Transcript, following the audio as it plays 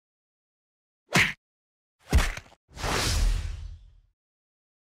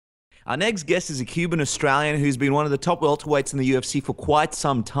Our next guest is a Cuban Australian who's been one of the top welterweights in the UFC for quite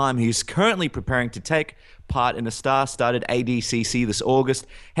some time. He's currently preparing to take part in a star-studded ADCC this August.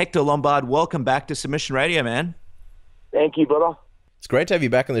 Hector Lombard, welcome back to Submission Radio, man. Thank you, brother. It's great to have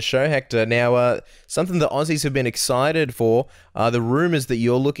you back on the show, Hector. Now, something the Aussies have been excited for are the rumours that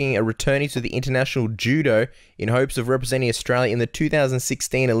you're looking at returning to the international judo in hopes of representing Australia in the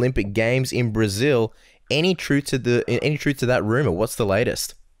 2016 Olympic Games in Brazil. Any truth to that rumour? What's the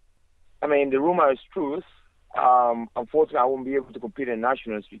latest? I mean, the rumor is true. Unfortunately, I won't be able to compete in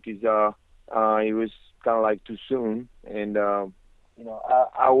nationals because it was kind of like too soon, and I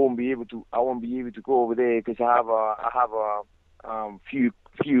won't be able to. I won't be able to go over there because I have a few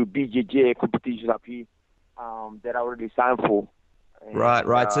BJJ competitions up here that I already signed for. And, Right.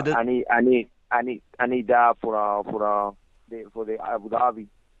 So I need that for the Abu Dhabi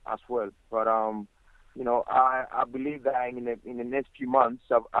as well. But I believe that in the next few months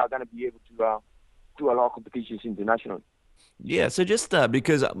I'm gonna be able to do a lot of competitions internationally. Yeah, so just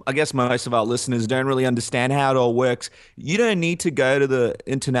because I guess most of our listeners don't really understand how it all works, you don't need to go to the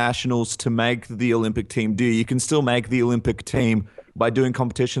internationals to make the Olympic team, do you? You can still make the Olympic team by doing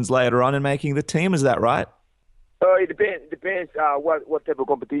competitions later on and making the team, is that right? It depends what type of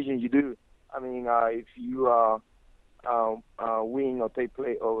competition you do. I mean, if you win or take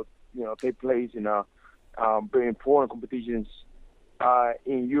place in very important competitions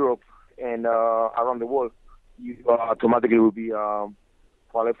in Europe and around the world, you automatically will be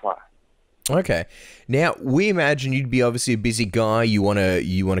qualified. Okay. Now, we imagine you'd be obviously a busy guy. You want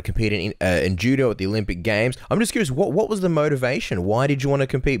to compete in judo at the Olympic Games. I'm just curious, what was the motivation? Why did you want to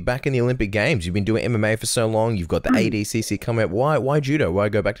compete back in the Olympic Games? You've been doing MMA for so long. You've got the ADCC coming up. Why judo? Why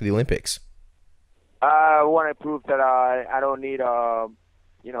go back to the Olympics? I want to prove that I don't need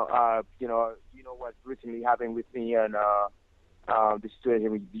what recently happened with me and the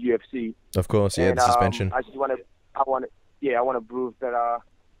situation with the UFC. Of course, yeah, the suspension. I want to prove that I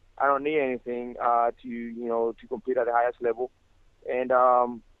don't need anything to compete at the highest level, and I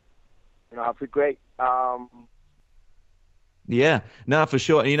feel great. Yeah, no, for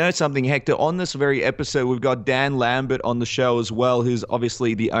sure. And you know something, Hector, on this very episode, we've got Dan Lambert on the show as well, who's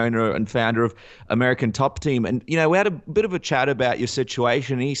obviously the owner and founder of American Top Team. And, we had a bit of a chat about your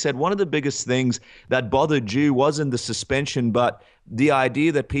situation. And he said one of the biggest things that bothered you wasn't the suspension, but the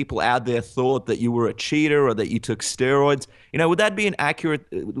idea that people out there thought that you were a cheater or that you took steroids. Would that be an accurate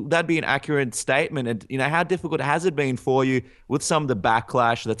statement? And, how difficult has it been for you with some of the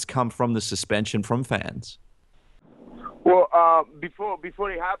backlash that's come from the suspension from fans? Well, before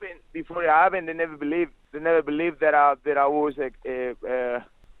it happened, they never believed that I was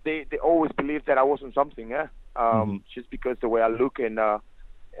they always believed that I wasn't something, just because the way I look and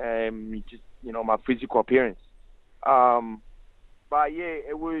just my physical appearance. But yeah,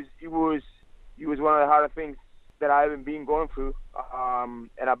 it was one of the harder things that I haven't been going through,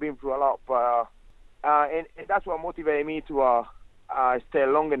 and I've been through a lot. But and that's what motivated me to stay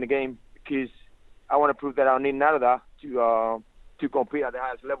long in the game, because I want to prove that I don't need none of that to compete at the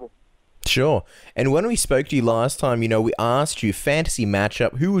highest level. Sure. And when we spoke to you last time, we asked you fantasy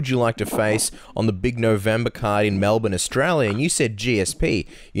matchup, who would you like to face on the big November card in Melbourne, Australia? And you said GSP,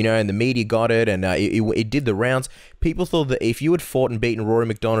 and the media got it, and it did the rounds. People thought that if you had fought and beaten Rory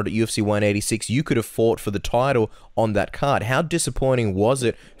McDonald at UFC 186, you could have fought for the title on that card. How disappointing was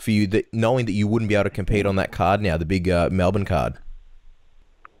it for you knowing that you wouldn't be able to compete on that card now, the big Melbourne card?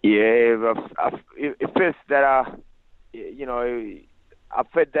 Yeah, it feels that I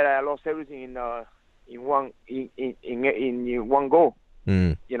felt that I lost everything in one go.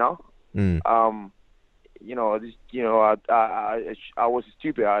 I was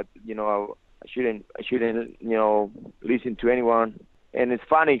stupid. I shouldn't listen to anyone. And it's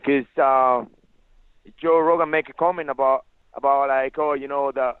funny because Joe Rogan make a comment about like,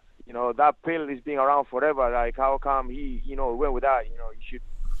 that pill is being around forever. Like, how come he went with that? He should,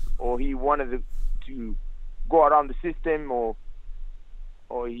 or he wanted to go around the system, or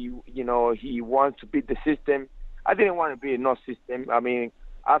he wants to beat the system. I didn't want to beat no system. I mean,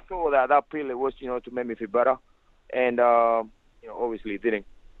 I thought that pill it was to make me feel better, and obviously it didn't.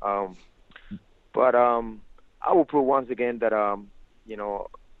 But I will prove once again that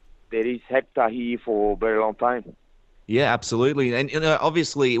there is Hector here for a very long time. Yeah, absolutely. And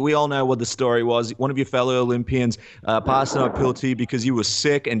obviously, we all know what the story was. One of your fellow Olympians passed an pill to you because you were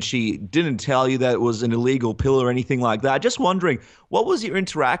sick, and she didn't tell you that it was an illegal pill or anything like that. Just wondering, what was your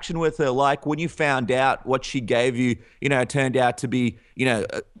interaction with her like when you found out what she gave you, turned out to be,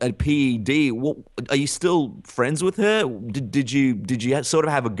 a PED? Are you still friends with her? Did you sort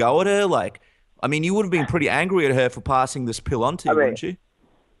of have a go at her? Like, I mean, you would have been pretty angry at her for passing this pill on to you, wouldn't you?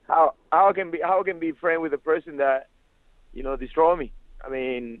 how can be friend with a person that destroy me? I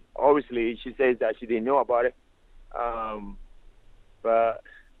mean, obviously she says that she didn't know about it, but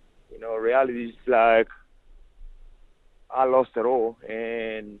reality is like I lost it all,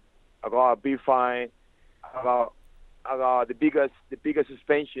 and I got a big fine. I got the biggest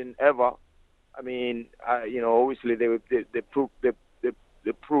suspension ever. I mean, obviously they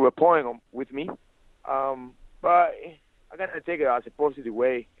prove a point with me, but I gotta take it as a positive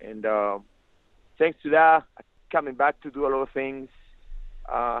way, and thanks to that, I'm coming back to do a lot of things.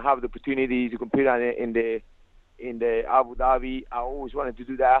 Have the opportunity to compete in the Abu Dhabi. I always wanted to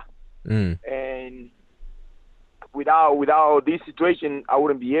do that, and without this situation, I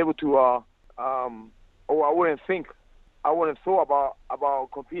wouldn't be able to, or I wouldn't thought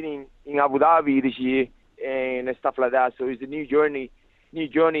about competing in Abu Dhabi this year and stuff like that. So it's a new journey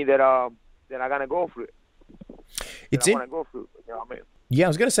that I'm gonna go through. I want to go through. You know what I mean? Yeah, I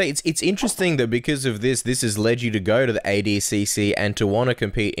was going to say, it's interesting that because of this has led you to go to the ADCC and to want to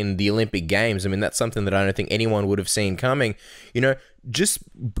compete in the Olympic Games. I mean, that's something that I don't think anyone would have seen coming. Just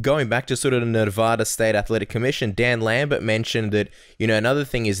going back to sort of the Nevada State Athletic Commission, Dan Lambert mentioned that, another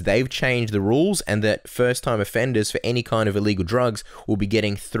thing is they've changed the rules and that first-time offenders for any kind of illegal drugs will be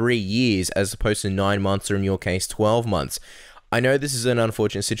getting 3 years as opposed to 9 months or, in your case, 12 months. I know this is an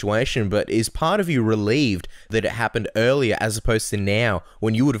unfortunate situation, but is part of you relieved that it happened earlier as opposed to now,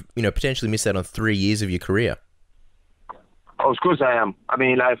 when you would have, potentially missed out on 3 years of your career? Oh, of course I am. I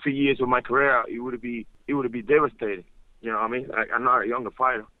mean, like 3 years of my career, it would be devastating. You know what I mean? Like, I'm not a younger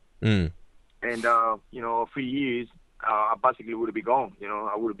fighter, and 3 years, I basically would be gone.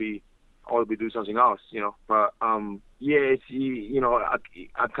 I would be doing something else. But yeah, it's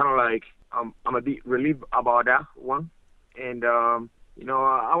I kind of like I'm a bit relieved about that one. And I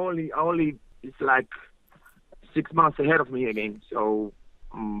only it's like 6 months ahead of me again, so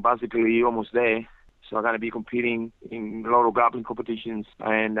I'm basically almost there. So I'm gonna be competing in a lot of grappling competitions,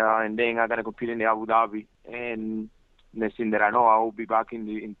 and then I'm gonna compete in the Abu Dhabi. And next thing that I know, I will be back in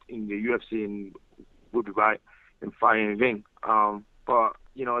the UFC and will be back and fighting again. But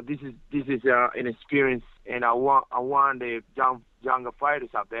this is an experience, and I want the younger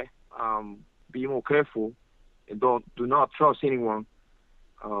fighters out there be more careful. And do not trust anyone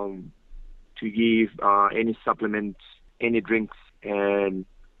to give any supplements, any drinks, and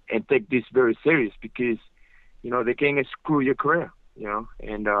take this very serious, because they can screw your career.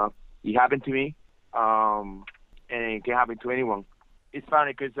 And it happened to me, and it can happen to anyone. It's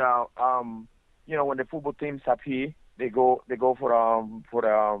funny because when the football teams up here, they go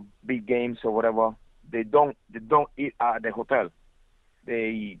for big games or whatever. They don't eat at the hotel.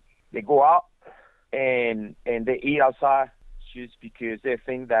 They go out. And they eat outside just because they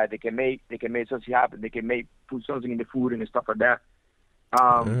think that they can make something happen. They can put something in the food and stuff like that.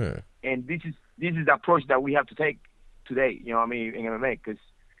 And this is the approach that we have to take today. In MMA, because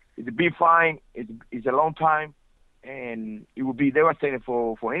it's a big fine. It's a long time, and it would be devastating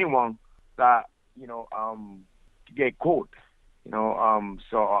for anyone that to get caught.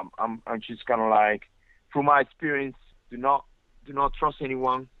 So I'm just kind of like, from my experience, do not trust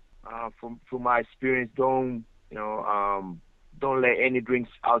anyone. From my experience, don't let any drinks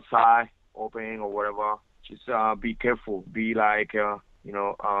outside open or whatever. Just be careful. Be like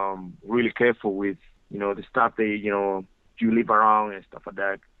really careful with the stuff that you live around and stuff like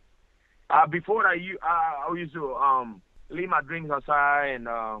that. Before I used to leave my drinks outside, and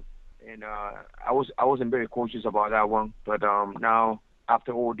I wasn't very cautious about that one. But now,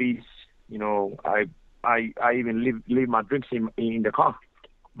 after all this, I even leave my drinks in the car.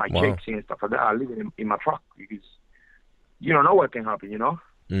 My chicks and stuff like that, I leave it in my truck, because you don't know what can happen,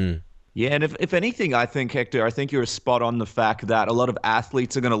 Yeah, and if anything, I think, Hector, you're spot on the fact that a lot of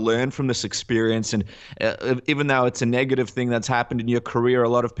athletes are going to learn from this experience. And even though it's a negative thing that's happened in your career, a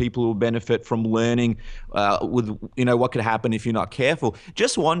lot of people will benefit from learning with what could happen if you're not careful.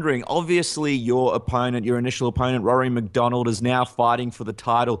 Just wondering, obviously your initial opponent, Rory McDonald, is now fighting for the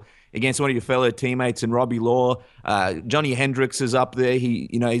title against one of your fellow teammates in Robbie Law. Johnny Hendricks is up there.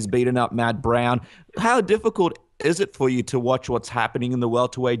 He's beaten up Matt Brown. How difficult is it for you to watch what's happening in the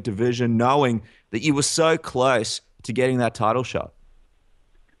welterweight division, knowing that you were so close to getting that title shot?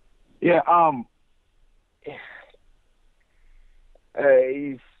 Yeah,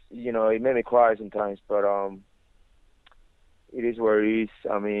 it made me cry sometimes, but it is what it is.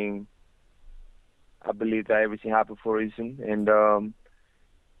 I mean, I believe that everything happened for a reason, and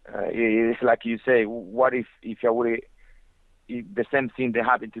it's like you say, what if the same thing that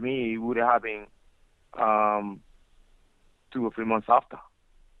happened to me would have happened 2 or 3 months after?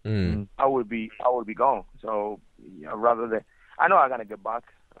 I would be gone. So rather than, I know I'm gonna get back.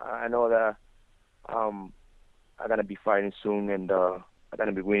 I know that I'm gonna be fighting soon, and I'm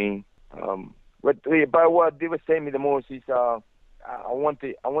gonna be winning. But what they were saying me the most is I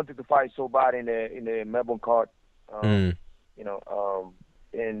wanted to fight so bad in the Melbourne card. You know,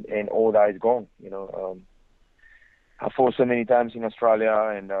 and all that is gone. You know, I fought so many times in Australia,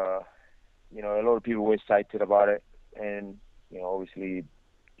 and you know, a lot of people were excited about it, and you know, obviously,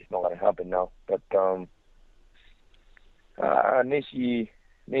 it's not gonna happen now. But next year,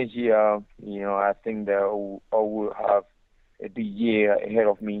 you know, I think that I will have a big year ahead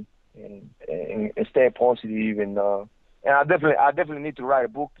of me, and stay positive, and I definitely need to write a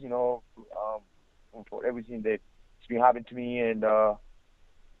book, you know, for everything that's been happening to me, and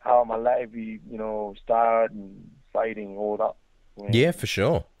how my life, you know, started and fighting, all that. Yeah, for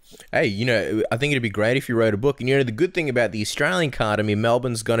sure. Hey, you know, I think it'd be great if you wrote a book. And, you know, the good thing about the Australian card, I mean,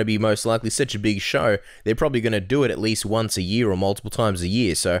 Melbourne's going to be most likely such a big show, they're probably going to do it at least once a year or multiple times a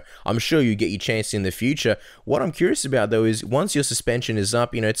year. So I'm sure you get your chance in the future. What I'm curious about, though, is once your suspension is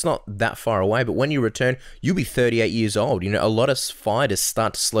up, you know, it's not that far away, but when you return, you'll be 38 years old. You know, a lot of fighters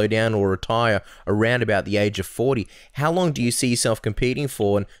start to slow down or retire around about the age of 40. How long do you see yourself competing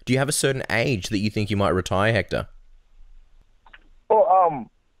for? And do you have a certain age that you think you might retire, Hector? Well,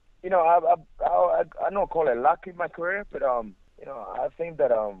 you know, I don't call it luck in my career, but you know, I think that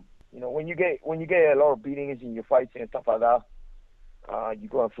you know, when you get a lot of beatings in your fights and stuff like that, you're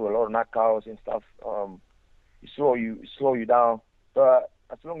going through a lot of knockouts and stuff. It slow you down. But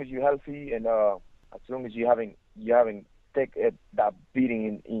as long as you're healthy, and as long as you haven't take that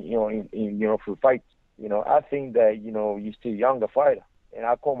beating in you know, for fights, you know, I think that, you know, you're still a younger fighter, and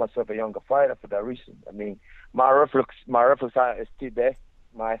I call myself a younger fighter for that reason. I mean, my reflex is still there.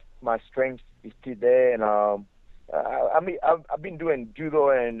 My strength is still there, and I mean, I've been doing judo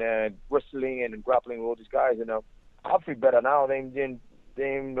and wrestling and grappling with all these guys, and I feel better now than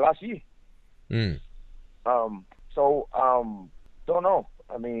last year. So don't know.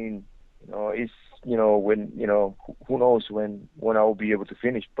 I mean, you know, it's, you know, when, you know, who knows when I will be able to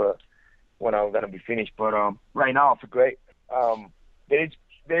finish, but when I'm gonna be finished. But right now I feel great.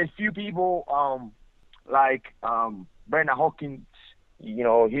 There's few people like Bernard Hawkins. You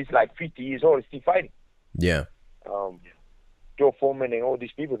know, he's like 50 years old, still fighting. Yeah. Joe Foreman and all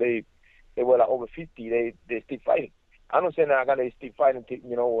these people, they were like over 50. They still fighting. I'm not saying that I'm gonna still fighting,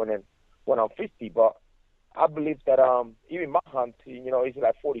 you know, when I'm 50, but I believe that even my hunt, you know, he's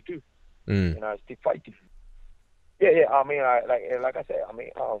like 42, and I still fighting. Yeah. I mean, like I said, I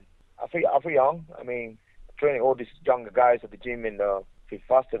mean, I feel young. I mean, training all these younger guys at the gym, and feel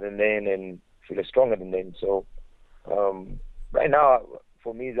faster than them and feel stronger than them. So. Right now,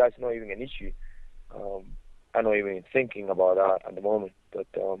 for me, that's not even an issue. I'm not even thinking about that at the moment. But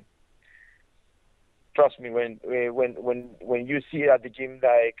trust me, when you see at the gym,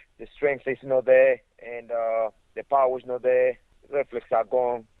 like, the strength is not there and the power is not there, the reflexes are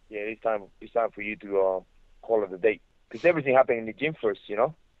gone. Yeah, it's time for you to call it a day, because everything happens in the gym first, you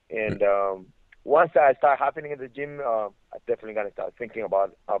know. And once I start happening in the gym, I'm definitely gonna start thinking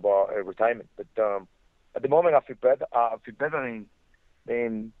about retirement. But at the moment, I feel better. I feel better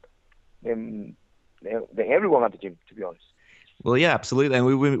than everyone at the gym, to be honest. Well, yeah, absolutely. And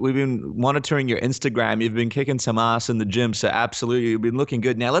we've been monitoring your Instagram. You've been kicking some ass in the gym, so absolutely, you've been looking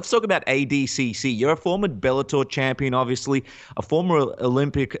good. Now, let's talk about ADCC. You're a former Bellator champion, obviously, a former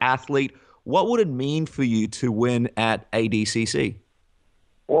Olympic athlete. What would it mean for you to win at ADCC?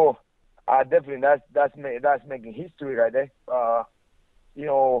 Well, definitely, that's making history right there. You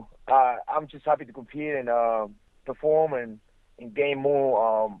know, I'm just happy to compete and perform and gain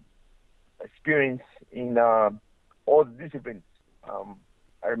more experience in all the disciplines.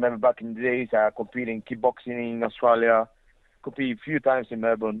 I remember back in the days, I competed in kickboxing in Australia, competed a few times in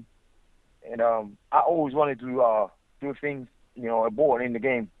Melbourne, and I always wanted to do things, you know, abroad in the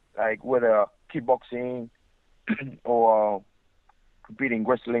game, like whether kickboxing or competing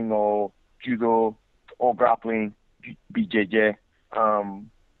wrestling or judo or grappling, BJJ.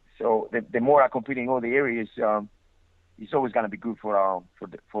 So the more I compete in all the areas, it's always gonna be good for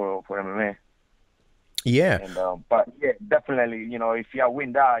MMA. Yeah. And but yeah, definitely, you know, if you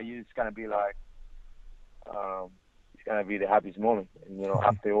win that, it's gonna be like, it's gonna be the happiest moment. And you know,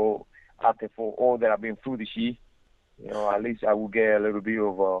 after all that I've been through this year, you know, at least I will get a little bit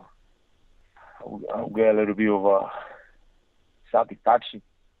of satisfaction.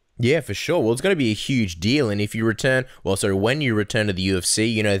 Yeah, for sure. Well, it's going to be a huge deal. And if you return, when you return to the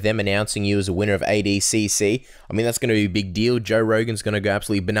UFC, you know, them announcing you as a winner of ADCC, I mean, that's going to be a big deal. Joe Rogan's going to go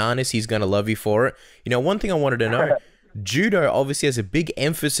absolutely bananas. He's going to love you for it. You know, one thing I wanted to know, Judo obviously has a big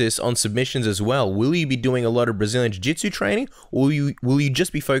emphasis on submissions as well. Will you be doing a lot of Brazilian Jiu-Jitsu training, or will you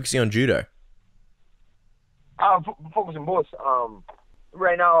just be focusing on Judo? I'm focusing both.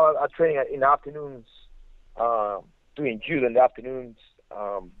 Right now, I'm training in the afternoons, doing Judo in the afternoons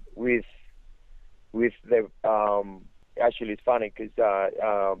with the. Actually, it's funny because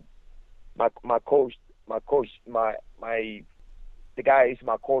the guy is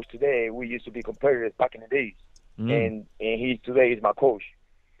my coach today. We used to be competitors back in the days, and he today is my coach.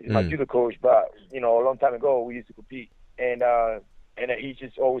 He's my judo coach, but a long time ago we used to compete, and he's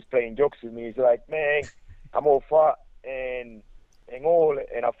just always playing jokes with me. He's like, man, I'm all fat and old,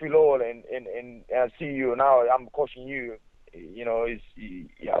 and I feel old, and I see you now. I'm coaching you.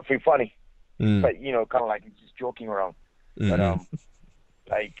 I feel funny, but kind of like he's just joking around. But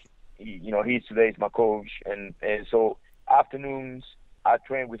he's today is my coach, and so afternoons I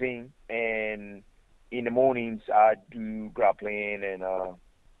train with him, and in the mornings I do grappling and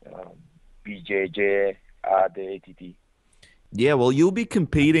BJJ at the ATT. Yeah, well, you'll be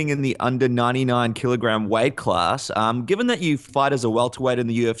competing in the under 99 kilogram weight class. Given that you fight as a welterweight in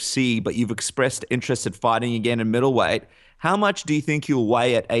the UFC, but you've expressed interest in fighting again in middleweight, how much do you think you'll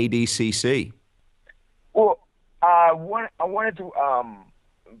weigh at ADCC? Well, I wanted to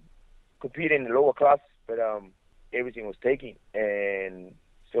compete in the lower class, but everything was taken, and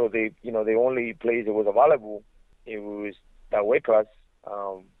so the only place that was available, it was that weight class.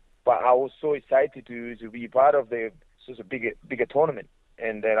 But I was so excited to be part of such a bigger tournament,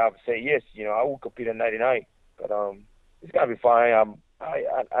 and then I would say yes. I will compete at 99, but it's gonna be fine.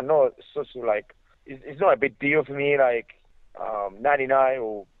 I know it's not a big deal for me, like 99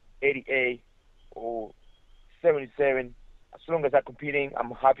 or 88 or 77. As long as I'm competing,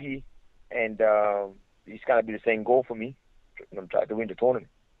 I'm happy, and it's gonna be the same goal for me. I'm trying to win the tournament.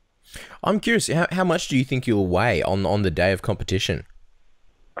 I'm curious, how much do you think you'll weigh on the day of competition?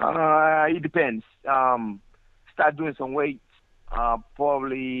 It depends. Start doing some weights.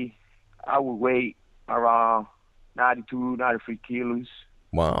 Probably I would weigh around 92, 93 kilos.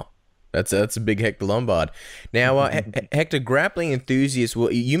 Wow. That's a big Hector Lombard. Now, Hector, grappling enthusiasts,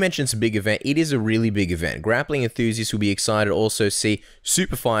 well, you mentioned it's a big event. It is a really big event. Grappling enthusiasts will be excited to also see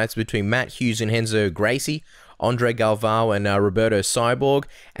super fights between Matt Hughes and Renzo Gracie, Andre Galvao and Roberto Cyborg,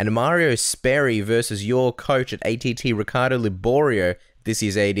 and Mario Sperry versus your coach at ATT, Ricardo Liborio, this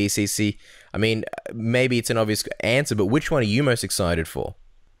year's ADCC. I mean, maybe it's an obvious answer, but which one are you most excited for?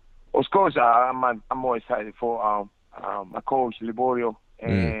 Of course, I'm more excited for my coach Liborio,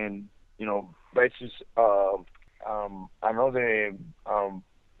 and versus another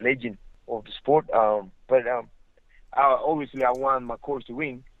legend of the sport. But obviously, I want my coach to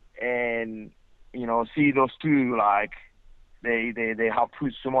win, and see those two, like they have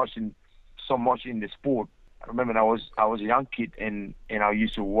put so much in the sport. I remember I was a young kid, and I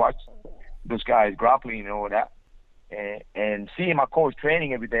used to watch those guys grappling and all that, and seeing my coach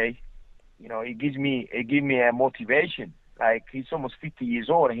training every day, it gives me a motivation. Like, he's almost 50 years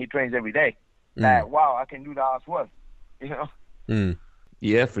old and he trains every day. Like, wow, I can do that as well.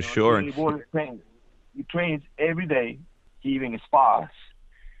 Yeah, for sure. He trains every day. He even spars.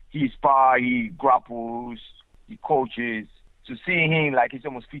 He grapples, he coaches. So seeing him, like, he's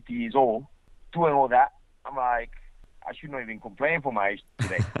almost 50 years old, doing all that, I'm like, I should not even complain for my age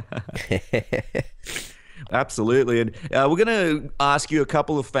today. Absolutely. And we're going to ask you a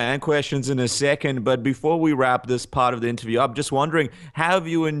couple of fan questions in a second. But before we wrap this part of the interview up, just wondering, how have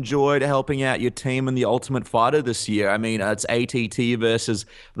you enjoyed helping out your team in the Ultimate Fighter this year? I mean, it's ATT versus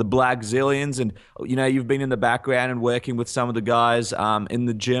the Black Zillions. And, you've been in the background and working with some of the guys in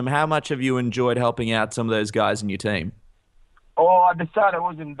the gym. How much have you enjoyed helping out some of those guys in your team? Oh, at the start, it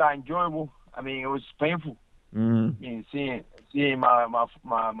wasn't that enjoyable. I mean, it was painful. Seeing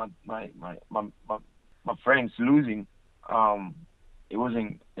my friends losing, it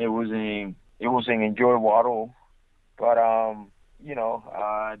wasn't enjoyable at all. But at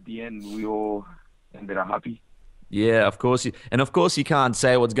the end, we all ended up happy. Yeah, of course. Of course, you can't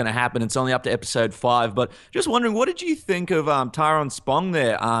say what's going to happen. It's only up to episode 5. But just wondering, what did you think of Tyrone Spong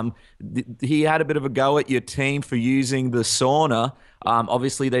there? He had a bit of a go at your team for using the sauna.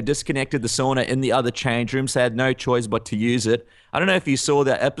 Obviously, they disconnected the sauna in the other change rooms. They had no choice but to use it. I don't know if you saw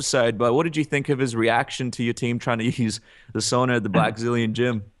that episode, but what did you think of his reaction to your team trying to use the sauna at the Black Zillion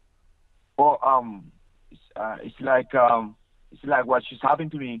gym? Well, it's like what just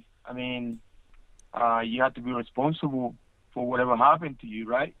happened to me. I mean, you have to be responsible for whatever happened to you,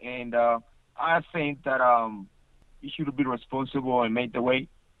 right? And I think that you should be responsible and make the weight,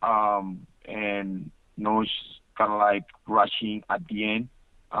 and it's kind of like rushing at the end,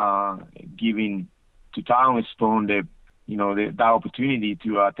 giving to Tyrone Spong that opportunity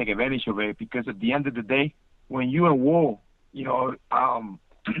to take advantage of it. Because at the end of the day, when you're in war, it's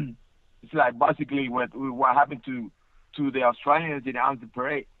like basically what happened to the Australians in the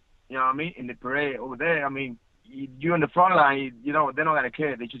parade. You know what I mean? In the parade over there, I mean, you're in the front line. They're not gonna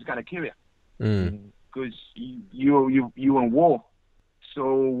care. They're just gonna kill you because you in war.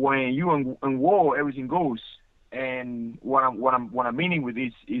 So when you in war, everything goes. And what I'm meaning with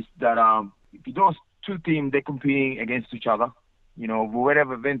this is that if those two teams, they're competing against each other,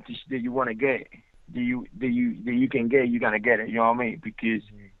 whatever advantage that you want to get, that you can get, you're gonna get it. You know what I mean? Because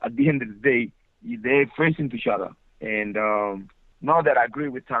at the end of the day, they're facing each other. And not that I agree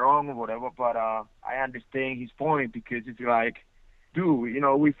with Tyrone or whatever, but I understand his point, because it's like, dude,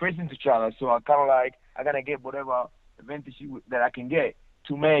 we're facing each other, so I gotta get whatever advantage that I can get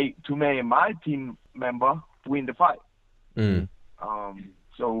to make my team member win the fight.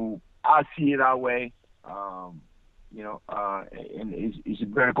 So I see it that way. And it's a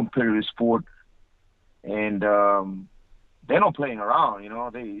very competitive sport, and they're not playing around.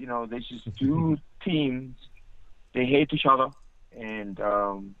 They're just two teams. They hate each other, and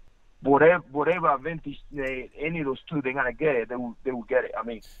whatever advantage any of those two they're gonna get, they will get it. I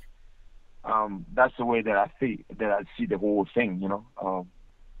mean, that's the way that I see the whole thing.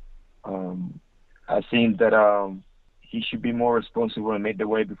 I think that he should be more responsible and make the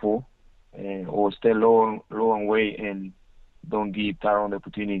weight before, or stay low on weight and don't give Tyrone the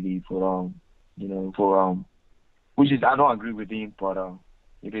opportunity for which is, I don't agree with him, but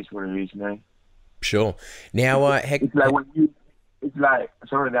it is what it is, man. Sure. Now, it's like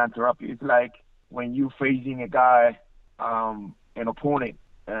sorry to interrupt you. It's like when you facing a guy, an opponent,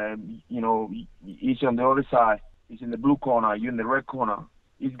 he's on the other side, he's in the blue corner, you're in the red corner.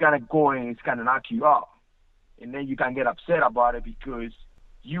 He's gonna go and it's gonna knock you out, and then you can get upset about it because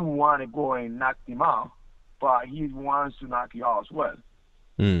you want to go and knock him out, but he wants to knock you out as well.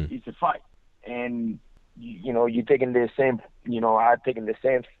 It's a fight, and you're taking the same. I'm taking the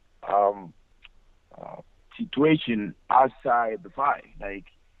same situation outside the fight. Like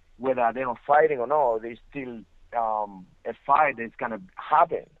whether they're not fighting or not, there's still a fight that's gonna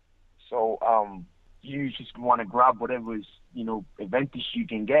happen. So you just want to grab whatever is advantage you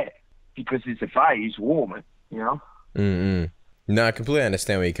can get, because it's a fight, it's war, man. No, I completely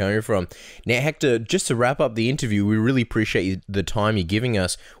understand where you're coming from. Now, Hector, just to wrap up the interview, we really appreciate the time you're giving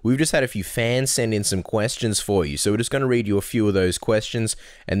us. We've just had a few fans send in some questions for you, so we're just going to read you a few of those questions,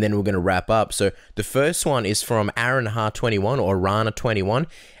 and then we're going to wrap up. So the first one is from Aaron Ha21, or Rana21.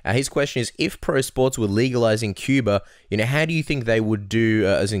 His question is, if pro sports were legalized in Cuba, how do you think they would do,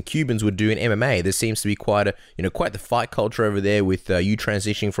 as in Cubans would do in MMA? There seems to be quite the fight culture over there, with you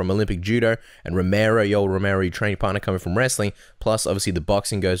transitioning from Olympic judo, and Romero, your training partner, coming from wrestling, plus obviously the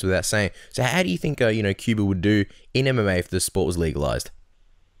boxing goes without saying. So how do you think, Cuba would do in MMA if the sport was legalized?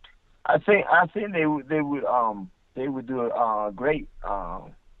 I think they would do great.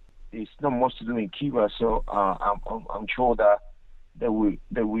 There's not much to do in Cuba, so I'm sure that they will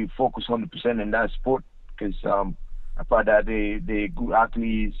focus 100% in that sport, because I thought that they good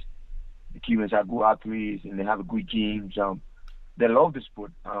athletes. The Cubans are good athletes, and they have a good games. They love the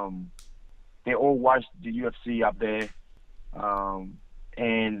sport. They all watch the UFC up there,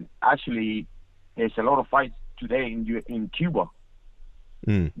 and actually, there's a lot of fights today in Cuba.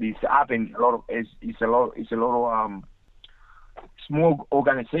 This happen a lot of. It's a lot of small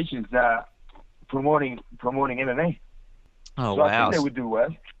organizations that are promoting MMA. Oh, so wow. I think they would do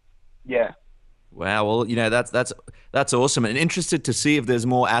well. Yeah. Wow, well, that's awesome, and interested to see if there's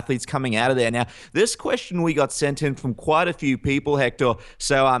more athletes coming out of there. Now, this question we got sent in from quite a few people, Hector,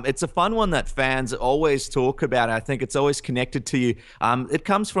 so it's a fun one that fans always talk about. I think it's always connected to you. It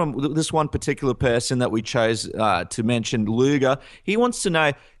comes from this one particular person that we chose to mention, Luger. He wants to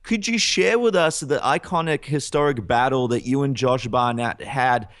know, could you share with us the iconic historic battle that you and Josh Barnett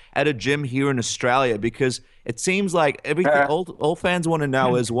had at a gym here in Australia? Because it seems like everything all fans want to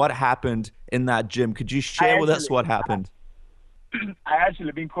know is what happened in that gym. Could you share with us what happened? I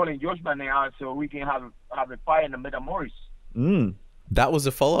actually been calling Josh Barnett out so we can have a fight in the Metamoris. That was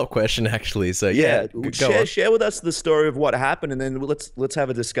a follow-up question, actually. So share with us the story of what happened, and then let's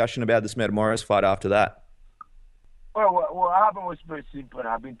have a discussion about this Metamoris fight after that. Well, what happened was very simple.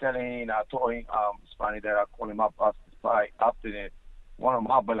 I've been telling him, I told him, it's funny that I called him up after the fight, after one of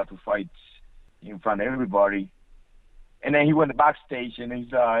my Bellator fights in front of everybody. And then he went backstage and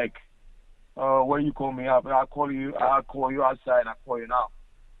he's like, why you call me up? I'll call you outside and I'll call you now.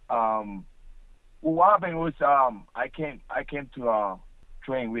 Well, what happened was I came to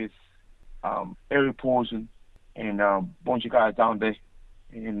train with Eric Paulson and bunch of guys down there,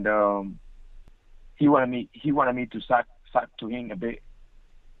 and he wanted me to suck to him a bit,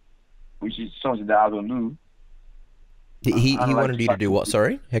 which is something that I don't do. He I don't like wanted you to do suck what?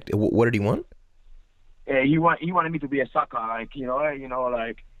 Sorry, Hector. What did he want? He wanted me to be a sucker, like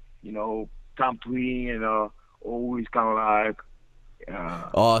come to him and always kind of like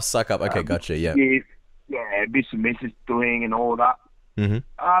Oh, suck up. Okay, gotcha. Yeah. Be submissive to him and all that. Mm-hmm.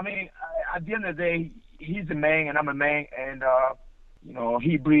 I mean, at the end of the day, he's a man and I'm a man, and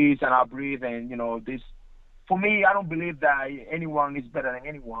he breathes and I breathe, and this. For me, I don't believe that anyone is better than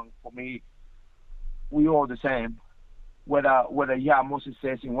anyone. For me, we all the same. Whether you have more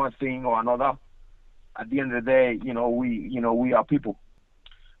success in one thing or another, at the end of the day, we are people.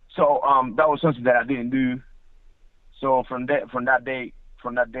 So that was something that I didn't do. So from that day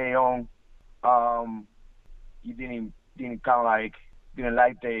on, he didn't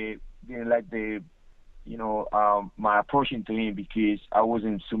like my approaching to him, because I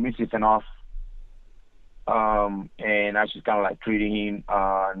wasn't submissive enough, and I just kind of like treating him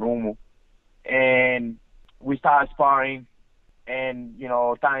normal. And we started sparring, and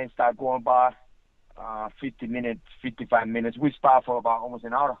time started going by. 50 minutes, 55 minutes. We sparred for about almost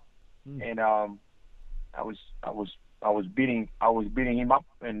an hour, and I was beating him up,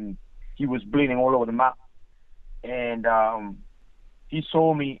 and he was bleeding all over the map. And he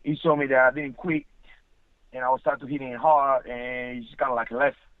saw me that I didn't quit, and I was starting to hit him hard, and he just kind of like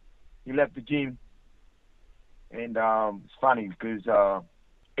left. He left the gym, and it's funny because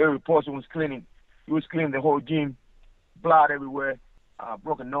every person was cleaning. He was cleaning the whole gym, blood everywhere,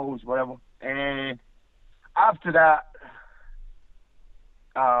 broken nose, whatever. And after that,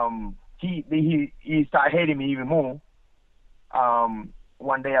 he started hating me even more.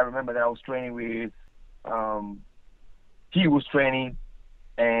 One day I remember that I was training with, he was training,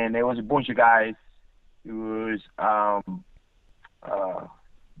 and there was a bunch of guys. It was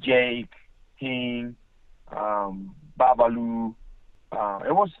Jake, him, Babalu.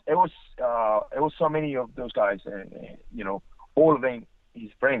 It was so many of those guys, and all of them his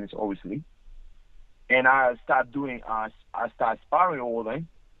friends, obviously. And I started sparring all of them.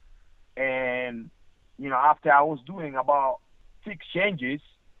 And after I was doing about 6 changes,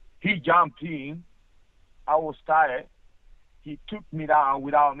 he jumped in. I was tired. He took me down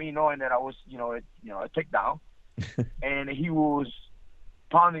without me knowing that I was, a takedown. And he was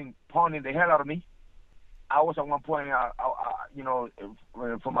pounding the hell out of me. I was at one point,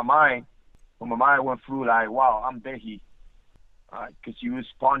 from my mind went through like, wow, I'm dead here. Because he was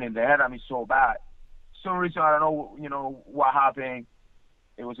pounding the head at me so bad. Some reason, I don't know, what happened.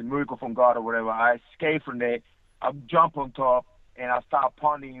 It was a miracle from God or whatever. I escaped from there. I jumped on top, and I started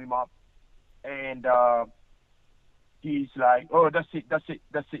pounding him up. And he's like, oh, that's it.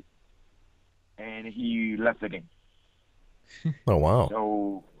 And he left again. Oh, wow.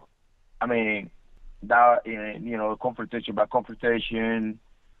 So, I mean, that, confrontation by confrontation,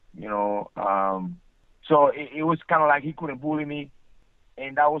 so it was kind of like he couldn't bully me,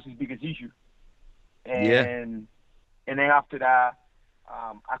 and that was his biggest issue. And then after that,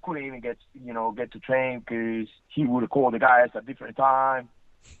 I couldn't even get to train, because he would call the guys at different time.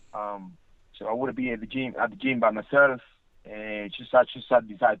 So I would be at the gym by myself, and I just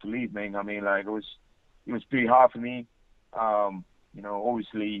decided to leave, man. I mean, like it was pretty hard for me.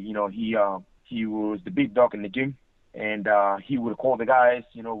 Obviously, he was the big dog in the gym, and he would call the guys,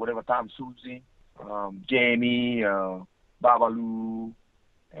 whatever time suits him. Jamie, Babalu,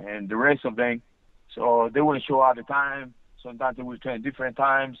 and the rest of them. So they wouldn't show up at the time. Sometimes they would train different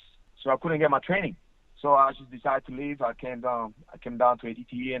times. So I couldn't get my training. So I just decided to leave. I came down to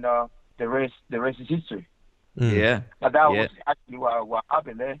ADT, and the rest is history. Yeah. But that was actually what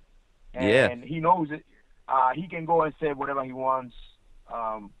happened there. And he knows it. He can go and say whatever he wants.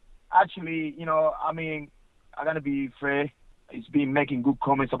 Actually, I mean, I gotta be fair. He's been making good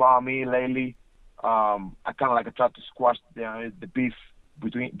comments about me lately. I kind of like tried to squash the beef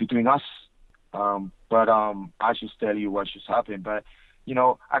between us. But I should tell you what just happened. But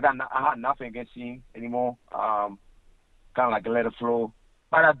I had nothing against him anymore. Kind of like let it flow.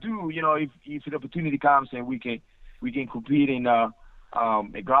 But I do, if the opportunity comes and we can compete in a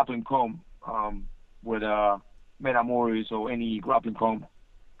grappling comp with Metamoris or any grappling comp,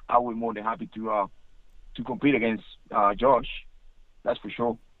 I would be more than happy to compete against Josh. That's for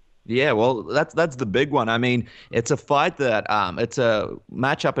sure. Yeah, well, that's the big one. I mean, it's a fight that it's a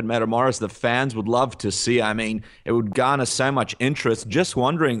matchup at Metamoris the fans would love to see. I mean, it would garner so much interest. Just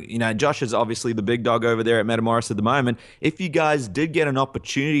wondering, Josh is obviously the big dog over there at Metamoris at the moment. If you guys did get an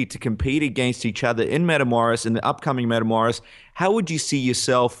opportunity to compete against each other in Metamoris, in the upcoming Metamoris, how would you see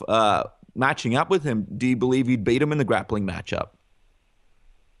yourself matching up with him? Do you believe you'd beat him in the grappling matchup?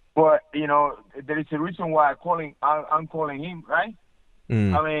 But there is a reason why I'm calling him, right?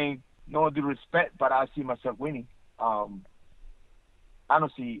 I mean, no due respect, but I see myself winning. I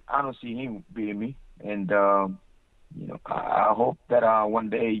don't see him beating me, and I hope that one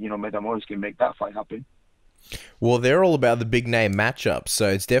day Metamoris can make that fight happen. Well, they're all about the big name matchups, so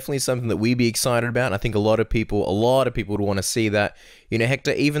it's definitely something that we'd be excited about. And I think a lot of people would want to see that.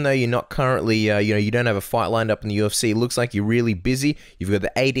 Hector, even though you're not currently, you don't have a fight lined up in the UFC, it looks like you're really busy. You've got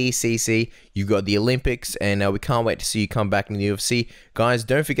the ADCC, you've got the Olympics, and we can't wait to see you come back in the UFC. Guys,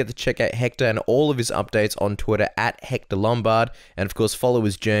 don't forget to check out Hector and all of his updates on Twitter at Hector Lombard, and of course follow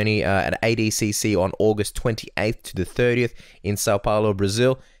his journey at ADCC on August 28th to the 30th in Sao Paulo,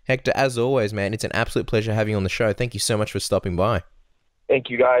 Brazil. Hector, as always, man, it's an absolute pleasure having you on the show. Thank you so much for stopping by. Thank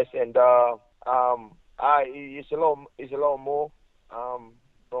you, guys, and it's a lot more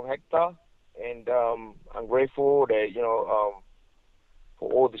from Hector, and I'm grateful that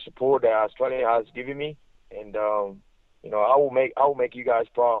for all the support that Australia has given me, and I will make you guys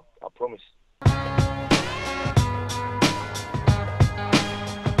proud. I promise.